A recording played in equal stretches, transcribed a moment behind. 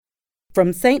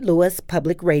from St. Louis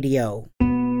Public Radio.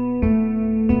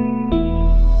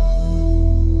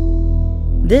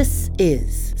 This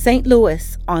is St.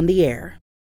 Louis on the Air.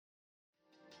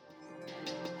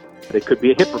 It could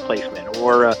be a hip replacement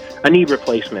or a knee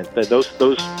replacement. Those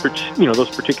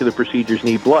particular procedures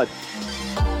need blood.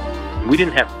 We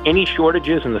didn't have any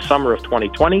shortages in the summer of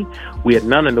 2020. We had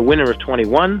none in the winter of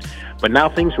 21. But now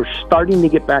things were starting to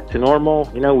get back to normal.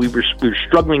 We were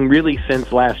struggling really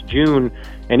since last June,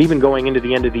 and even going into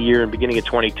the end of the year and beginning of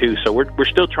 22. So we're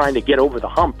still trying to get over the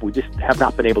hump. We just have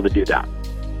not been able to do that.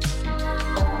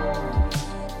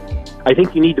 I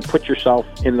think you need to put yourself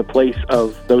in the place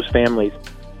of those families.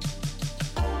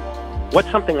 What's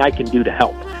something I can do to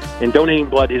help? And donating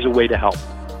blood is a way to help.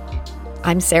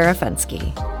 I'm Sarah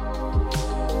Fenske.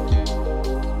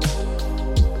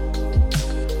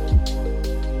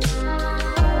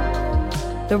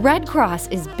 The Red Cross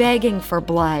is begging for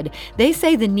blood. They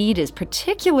say the need is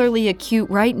particularly acute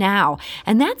right now,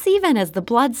 and that's even as the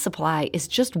blood supply is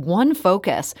just one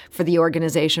focus for the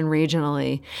organization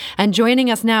regionally. And joining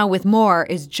us now with more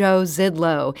is Joe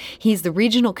Zidlow. He's the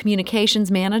Regional Communications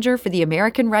Manager for the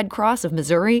American Red Cross of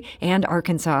Missouri and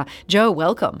Arkansas. Joe,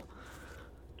 welcome.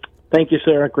 Thank you,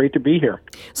 Sarah. Great to be here.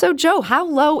 So, Joe, how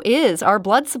low is our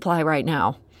blood supply right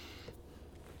now?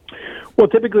 Well,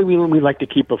 typically we like to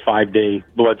keep a 5-day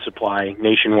blood supply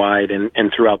nationwide and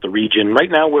throughout the region.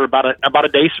 Right now we're about a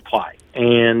day supply.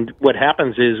 And what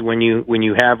happens is when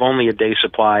you have only a day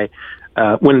supply,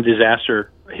 when a disaster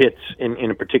hits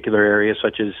in a particular area,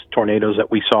 such as tornadoes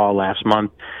that we saw last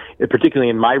month,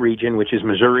 particularly in my region, which is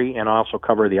Missouri, and I also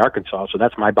cover the Arkansas, so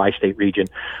that's my bi-state region.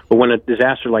 But when a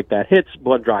disaster like that hits,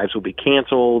 blood drives will be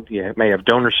canceled. You may have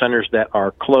donor centers that are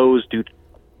closed due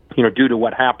to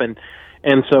what happened.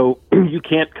 And so you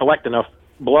can't collect enough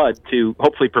blood to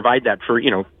hopefully provide that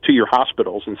to your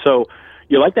hospitals. And so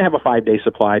you like to have a 5-day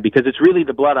supply because it's really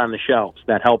the blood on the shelves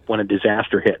that help when a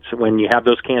disaster hits. When you have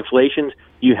those cancellations,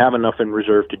 you have enough in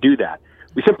reserve to do that.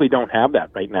 We simply don't have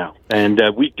that right now. And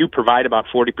we do provide about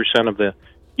 40% of the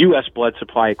U.S. blood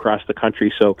supply across the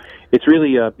country. So it's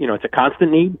really it's a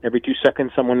constant need. Every 2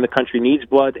 seconds someone in the country needs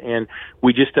blood. And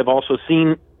we just have also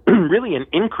seen really an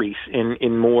increase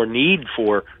in more need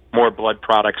for more blood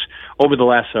products over the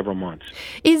last several months.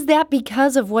 Is that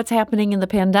because of what's happening in the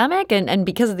pandemic and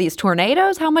because of these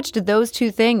tornadoes? How much did those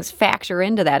two things factor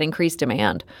into that increased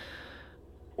demand?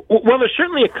 Well, there's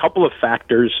certainly a couple of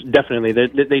factors, definitely.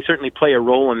 They certainly play a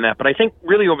role in that. But I think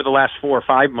really over the last 4 or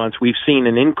 5 months, we've seen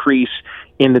an increase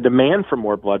in the demand for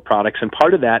more blood products. And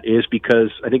part of that is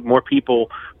because I think more people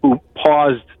who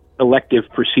paused elective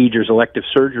procedures, elective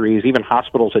surgeries, even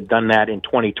hospitals had done that in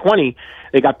 2020.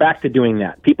 They got back to doing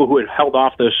that. People who had held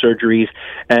off those surgeries,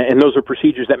 and those are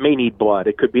procedures that may need blood.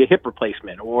 It could be a hip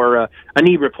replacement or a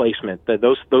knee replacement.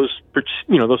 Those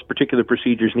particular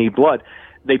procedures need blood.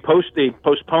 They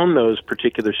postponed those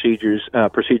particular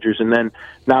procedures, and then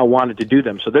now wanted to do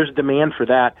them. So there's demand for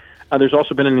that. There's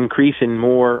also been an increase in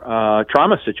more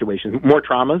trauma situations, more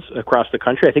traumas across the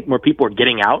country. I think more people are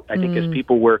getting out. I think as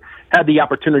people had the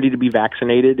opportunity to be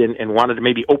vaccinated and wanted to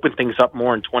maybe open things up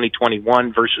more in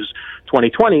 2021 versus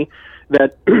 2020,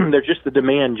 that the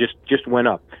demand just went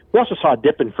up. We also saw a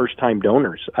dip in first-time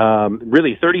donors.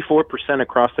 Really 34%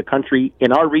 across the country.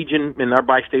 In our region, in our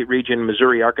bi-state region,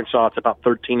 Missouri, Arkansas, it's about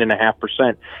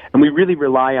 13.5%. And we really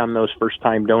rely on those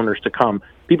first-time donors to come.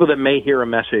 People that may hear a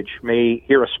message, may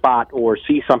hear a spot or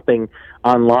see something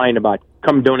online about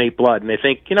come donate blood, and they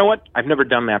think, you know what, I've never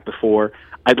done that before.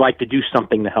 I'd like to do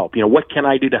something to help. What can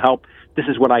I do to help? This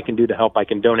is what I can do to help. I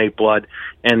can donate blood.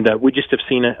 And we just have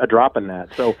seen a drop in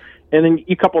that. So, and then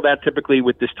you couple that typically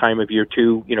with this time of year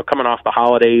too, coming off the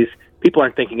holidays, people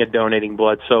aren't thinking of donating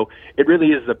blood. So it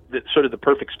really is the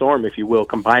perfect storm, if you will,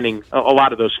 combining a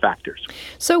lot of those factors.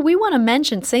 So we want to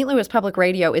mention St. Louis Public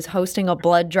Radio is hosting a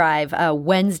blood drive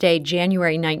Wednesday,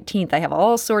 January 19th. I have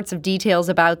all sorts of details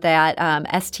about that,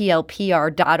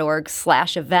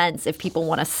 stlpr.org/events if people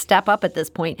want to step up at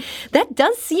this point. That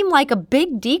does seem like a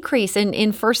big decrease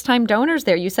in first-time donors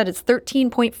there. You said it's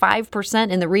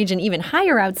 13.5% in the region, even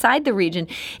higher outside the region.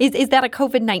 Is that a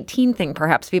COVID-19 thing,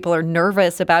 perhaps? People are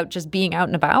nervous about just being out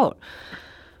and about.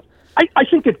 I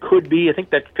think it could be. I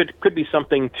think that could be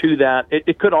something to that.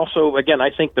 It could also, again, I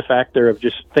think the factor of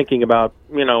just thinking about,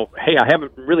 hey, I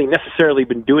haven't really necessarily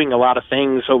been doing a lot of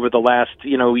things over the last,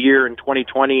 year in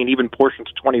 2020 and even portions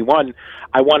of 21.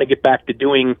 I want to get back to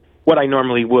doing what I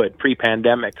normally would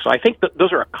pre-pandemic. So I think that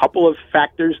those are a couple of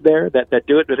factors there that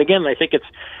do it. But again, I think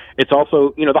it's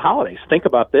also, the holidays. Think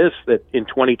about this, that in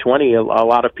 2020, a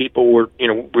lot of people were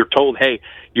told, hey,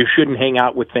 you shouldn't hang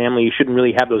out with family. You shouldn't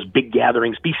really have those big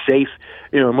gatherings. Be safe,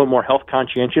 a little more health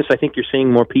conscientious. I think you're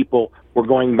seeing more people were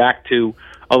going back to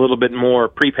a little bit more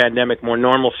pre-pandemic, more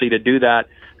normalcy to do that.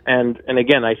 And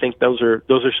again, I think those are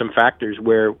some factors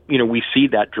where, we see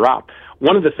that drop.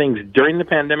 One of the things during the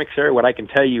pandemic, Sarah, what I can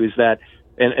tell you is that,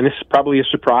 and this is probably a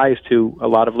surprise to a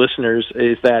lot of listeners,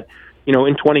 is that, in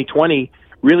 2020,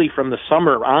 really from the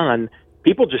summer on,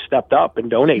 people just stepped up and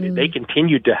donated. Mm-hmm. They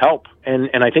continued to help. And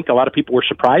I think a lot of people were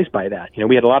surprised by that.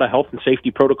 We had a lot of health and safety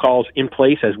protocols in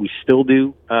place, as we still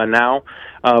do now.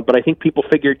 But I think people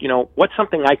figured, what's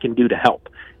something I can do to help?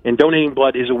 And donating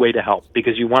blood is a way to help,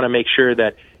 because you want to make sure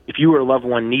that if you or a loved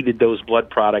one needed those blood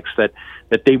products, that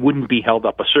they wouldn't be held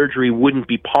up. A surgery wouldn't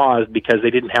be paused because they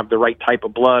didn't have the right type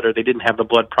of blood, or they didn't have the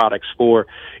blood products for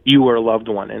you or a loved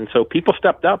one. And so people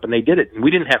stepped up and they did it. And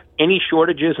we didn't have any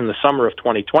shortages in the summer of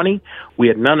 2020. We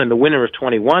had none in the winter of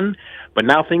 21. But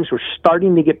now things were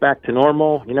starting to get back to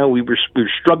normal. We were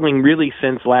struggling really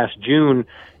since last June,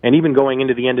 and even going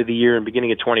into the end of the year and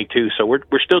beginning of 22. So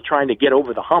we're still trying to get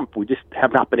over the hump. We just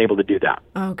have not been able to do that.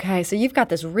 Okay, so you've got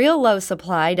this real low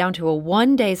supply down to a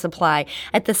one-day supply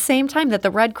at the same time that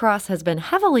the Red Cross has been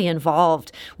heavily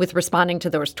involved with responding to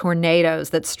those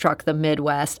tornadoes that struck the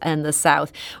Midwest and the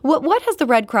South. What has the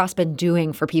Red Cross been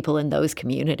doing for people in those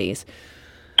communities?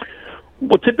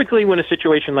 Well, typically when a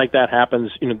situation like that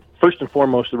happens, first and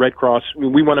foremost, the Red Cross,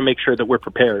 we want to make sure that we're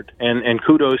prepared. And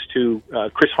kudos to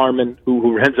Chris Harmon,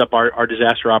 who heads up our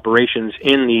disaster operations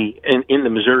in the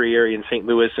Missouri area, in St.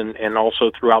 Louis, and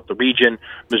also throughout the region,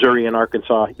 Missouri and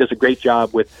Arkansas. He does a great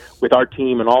job with our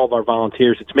team and all of our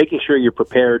volunteers. It's making sure you're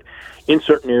prepared in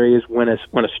certain areas when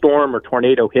a storm or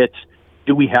tornado hits.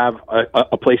 Do we have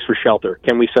a place for shelter?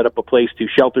 Can we set up a place to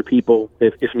shelter people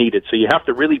if needed? So you have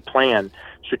to really plan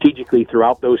strategically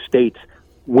throughout those states,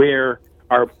 where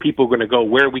are people going to go?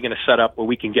 Where are we going to set up where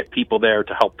we can get people there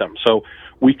to help them? So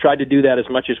we tried to do that as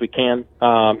much as we can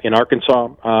in Arkansas.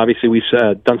 Obviously, we've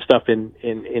done stuff in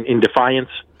Defiance,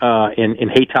 in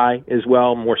Hayti as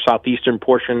well, more southeastern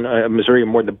portion of Missouri,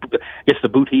 more the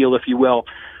boot heel, if you will.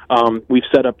 We've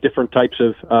set up different types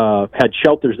of, had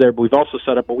shelters there, but we've also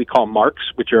set up what we call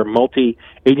MARCs, which are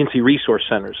multi-agency resource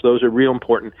centers. Those are real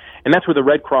important. And that's where the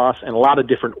Red Cross and a lot of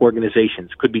different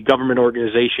organizations, could be government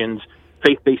organizations,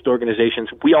 faith-based organizations,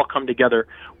 we all come together.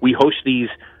 We host these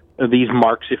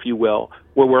MARCs, if you will,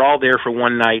 where we're all there for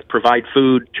one night, provide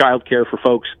food, childcare for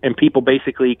folks, and people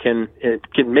basically can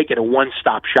make it a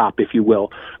one-stop shop, if you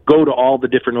will. Go to all the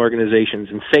different organizations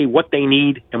and say what they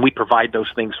need, and we provide those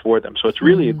things for them. So it's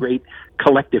really a great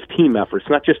collective team effort. It's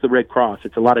not just the Red Cross.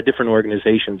 It's a lot of different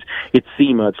organizations. It's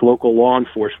SEMA. It's local law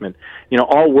enforcement,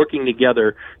 all working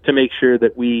together to make sure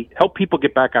that we help people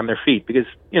get back on their feet. Because,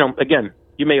 again,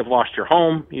 you may have lost your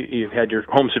home. You've had your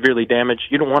home severely damaged.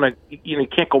 You don't want to, you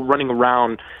can't go running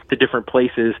around to different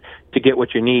places to get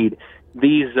what you need.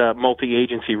 These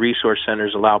multi-agency resource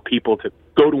centers allow people to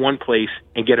go to one place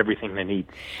and get everything they need.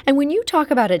 And when you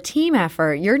talk about a team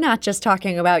effort, you're not just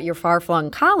talking about your far-flung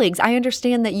colleagues. I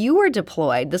understand that you were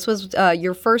deployed. This was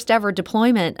your first ever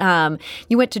deployment.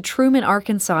 You went to Truman,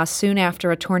 Arkansas soon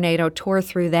after a tornado tore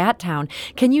through that town.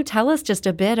 Can you tell us just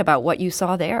a bit about what you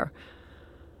saw there?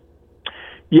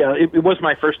 Yeah, it was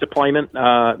my first deployment.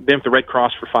 Been with the Red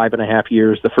Cross for 5.5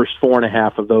 years. The first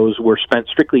 4.5 of those were spent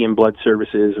strictly in blood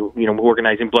services,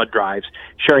 organizing blood drives,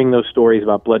 sharing those stories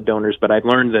about blood donors. But I've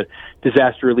learned the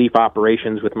disaster relief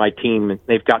operations with my team, and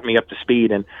they've got me up to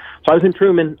speed. And so I was in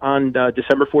Truman on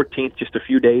December 14th, just a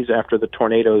few days after the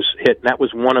tornadoes hit. And that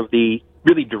was one of the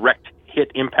really direct hit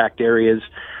impact areas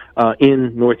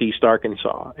in Northeast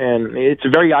Arkansas. And it's a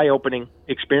very eye-opening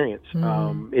experience.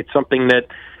 It's something that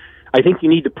I think you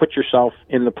need to put yourself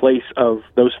in the place of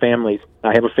those families.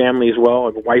 I have a family as well, I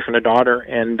have a wife and a daughter,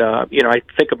 and I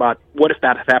think about what if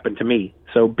that had happened to me.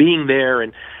 So being there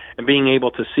and being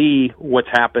able to see what's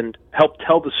happened, help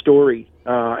tell the story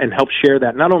and help share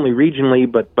that not only regionally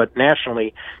but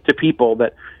nationally to people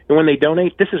that when they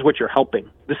donate, this is what you're helping.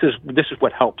 This is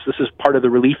what helps. This is part of the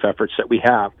relief efforts that we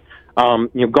have.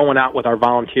 Going out with our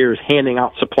volunteers, handing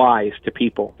out supplies to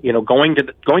people. Going to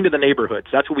the neighborhoods.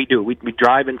 That's what we do. We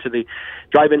drive into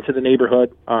the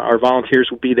neighborhood. Our volunteers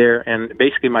will be there, and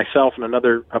basically myself and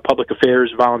another public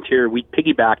affairs volunteer, we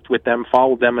piggybacked with them,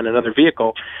 followed them in another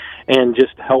vehicle, and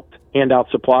just helped hand out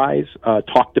supplies,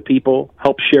 talk to people,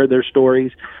 help share their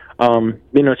stories.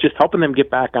 It's just helping them get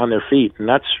back on their feet, and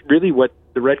that's really what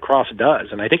the Red Cross does.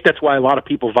 And I think that's why a lot of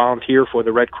people volunteer for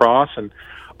the Red Cross and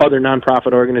other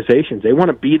nonprofit organizations. They want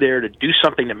to be there to do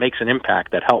something that makes an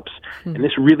impact, that helps. And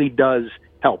this really does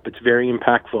help. It's very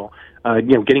impactful.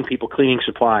 Getting people cleaning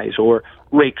supplies or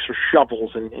rakes or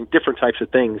shovels and different types of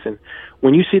things. And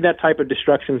when you see that type of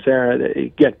destruction, Sarah,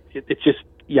 it's just,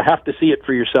 you have to see it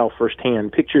for yourself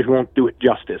firsthand. Pictures won't do it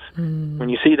justice. When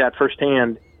you see that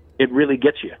firsthand, it really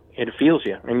gets you. It feels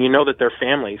you. And you know that they're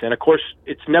families. And, of course,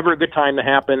 it's never a good time to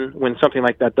happen when something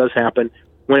like that does happen.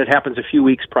 When it happens a few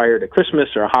weeks prior to Christmas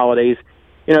or holidays,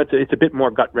 it's a bit more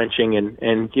gut-wrenching,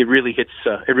 and it really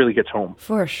hits home.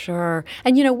 For sure.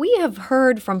 And, we have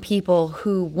heard from people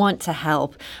who want to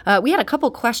help. We had a couple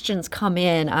questions come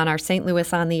in on our St.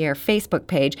 Louis on the Air Facebook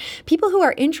page. People who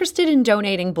are interested in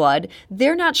donating blood,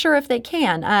 they're not sure if they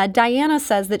can. Diana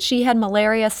says that she had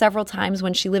malaria several times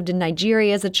when she lived in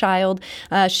Nigeria as a child.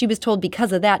 She was told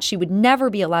because of that she would never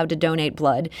be allowed to donate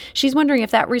blood. She's wondering if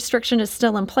that restriction is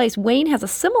still in place. Wayne has a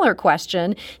similar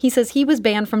question. He says he was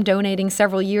banned from donating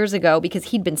several years ago because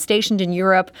he'd been stationed in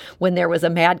Europe when there was a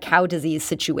mad cow disease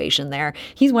situation there.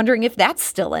 He's wondering if that's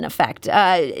still in effect.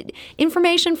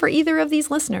 Information for either of these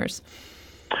listeners?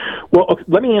 Well, okay,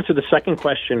 let me answer the second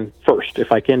question first,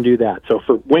 if I can do that. So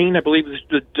for Wayne, I believe is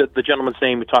the gentleman's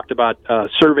name, we talked about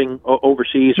serving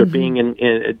overseas or being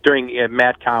during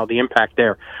mad cow, the impact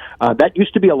there. That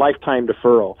used to be a lifetime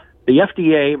deferral. The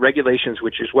FDA regulations,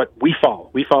 which is what we follow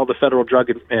the Federal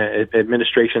Drug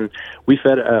Administration. We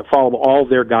follow all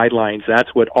their guidelines.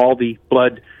 That's what all the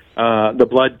blood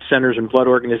centers and blood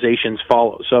organizations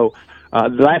follow. So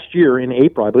last year in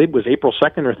April, I believe it was April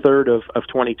 2nd or 3rd of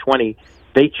 2020,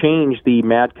 they changed the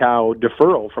mad cow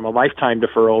deferral from a lifetime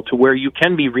deferral to where you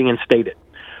can be reinstated.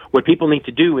 What people need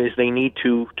to do is they need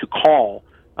to call.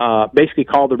 Basically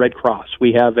call the Red Cross.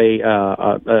 We have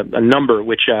a number,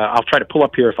 which I'll try to pull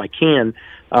up here if I can,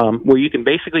 where you can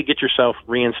basically get yourself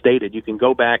reinstated. You can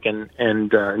go back and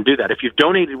do that. If you've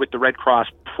donated with the Red Cross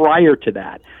prior to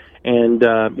that, and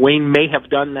Wayne may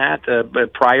have done that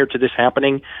prior to this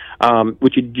happening,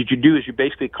 what you do is you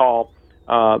basically call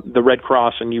the Red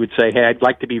Cross and you would say, hey, I'd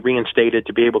like to be reinstated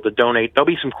to be able to donate. There'll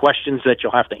be some questions that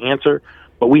you'll have to answer,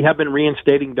 but we have been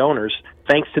reinstating donors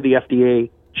thanks to the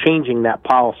FDA changing that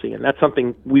policy, and that's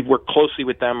something we've worked closely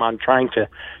with them on trying to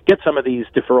get some of these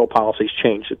deferral policies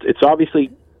changed. It's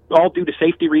obviously all due to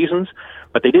safety reasons,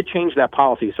 but they did change that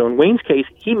policy. So in Wayne's case,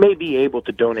 he may be able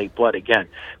to donate blood again.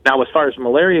 Now, as far as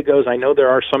malaria goes, I know there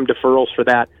are some deferrals for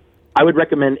that. I would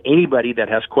recommend anybody that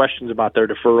has questions about their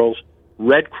deferrals,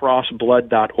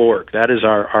 redcrossblood.org. That is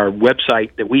our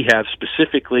website that we have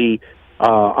specifically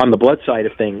on the blood side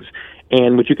of things.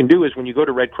 And what you can do is when you go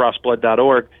to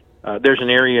redcrossblood.org, there's an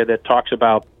area that talks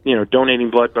about donating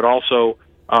blood, but also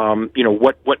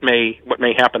what may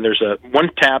happen. There's one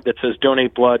tab that says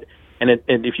donate blood, and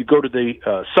if you go to the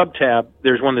sub tab,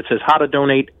 there's one that says how to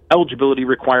donate, eligibility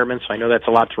requirements. I know that's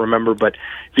a lot to remember, but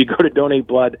if you go to donate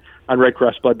blood on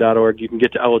redcrossblood.org, you can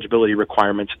get to eligibility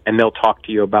requirements, and they'll talk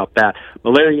to you about that.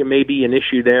 Malaria may be an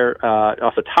issue there.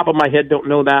 Off the top of my head, don't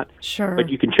know that. Sure. But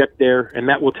you can check there, and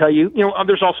that will tell you.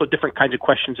 There's also different kinds of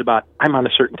questions about I'm on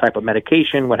a certain type of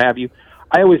medication, what have you.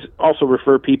 I always also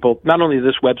refer people not only to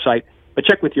this website, but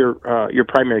check with your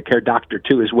primary care doctor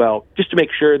too as well, just to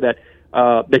make sure that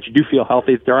you do feel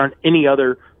healthy. If there aren't any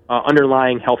other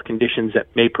underlying health conditions that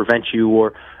may prevent you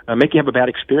or make you have a bad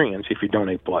experience if you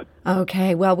donate blood.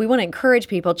 Okay, well, we want to encourage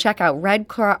people, check out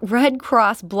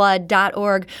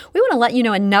redcrossblood.org. We want to let you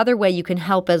know another way you can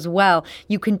help as well.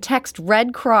 You can text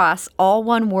Red Cross, all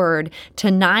one word, to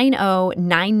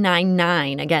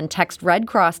 90999. Again, text Red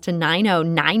Cross to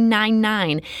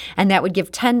 90999, and that would give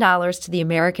 $10 to the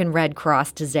American Red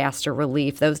Cross Disaster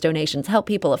Relief. Those donations help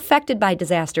people affected by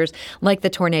disasters like the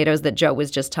tornadoes that Joe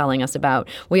was just telling us about.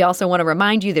 We also want to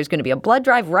remind you there's going to be a blood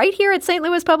drive right here at St.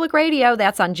 Louis Public Radio.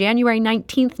 That's on January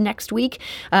 19th next week.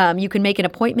 You can make an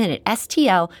appointment at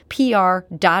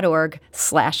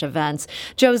stlpr.org/events.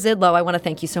 Joe Zidlow, I want to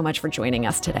thank you so much for joining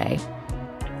us today.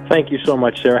 Thank you so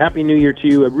much, Sarah. Happy New Year to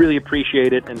you. I really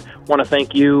appreciate it, and want to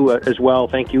thank you as well.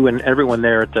 Thank you and everyone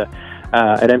there at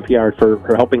NPR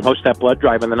for helping host that blood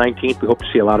drive on the 19th. We hope to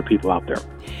see a lot of people out there.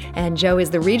 And Joe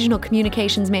is the Regional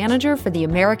Communications Manager for the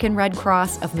American Red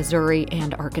Cross of Missouri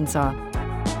and Arkansas.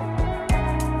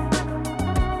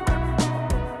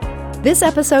 This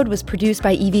episode was produced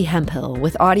by Evie Hemphill,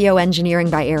 with audio engineering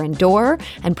by Aaron Dorr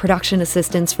and production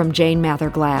assistance from Jane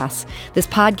Mather-Glass. This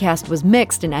podcast was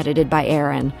mixed and edited by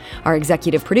Aaron. Our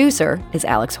executive producer is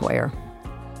Alex Hoyer.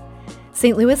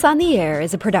 St. Louis on the Air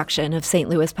is a production of St.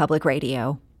 Louis Public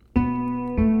Radio.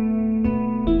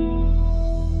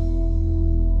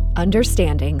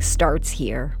 Understanding starts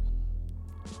here.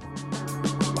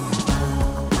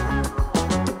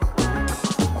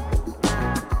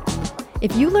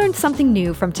 If you learned something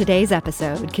new from today's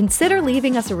episode, consider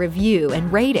leaving us a review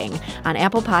and rating on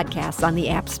Apple Podcasts on the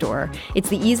App Store. It's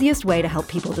the easiest way to help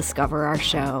people discover our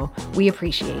show. We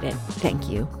appreciate it. Thank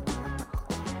you.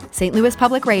 St. Louis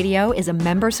Public Radio is a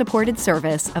member-supported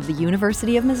service of the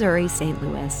University of Missouri St.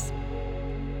 Louis.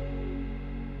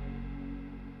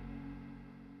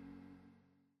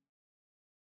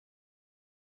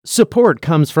 Support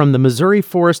comes from the Missouri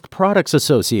Forest Products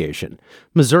Association.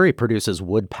 Missouri produces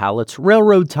wood pallets,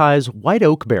 railroad ties, white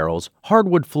oak barrels,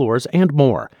 hardwood floors, and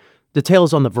more.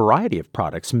 Details on the variety of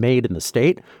products made in the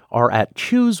state are at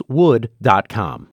choosewood.com.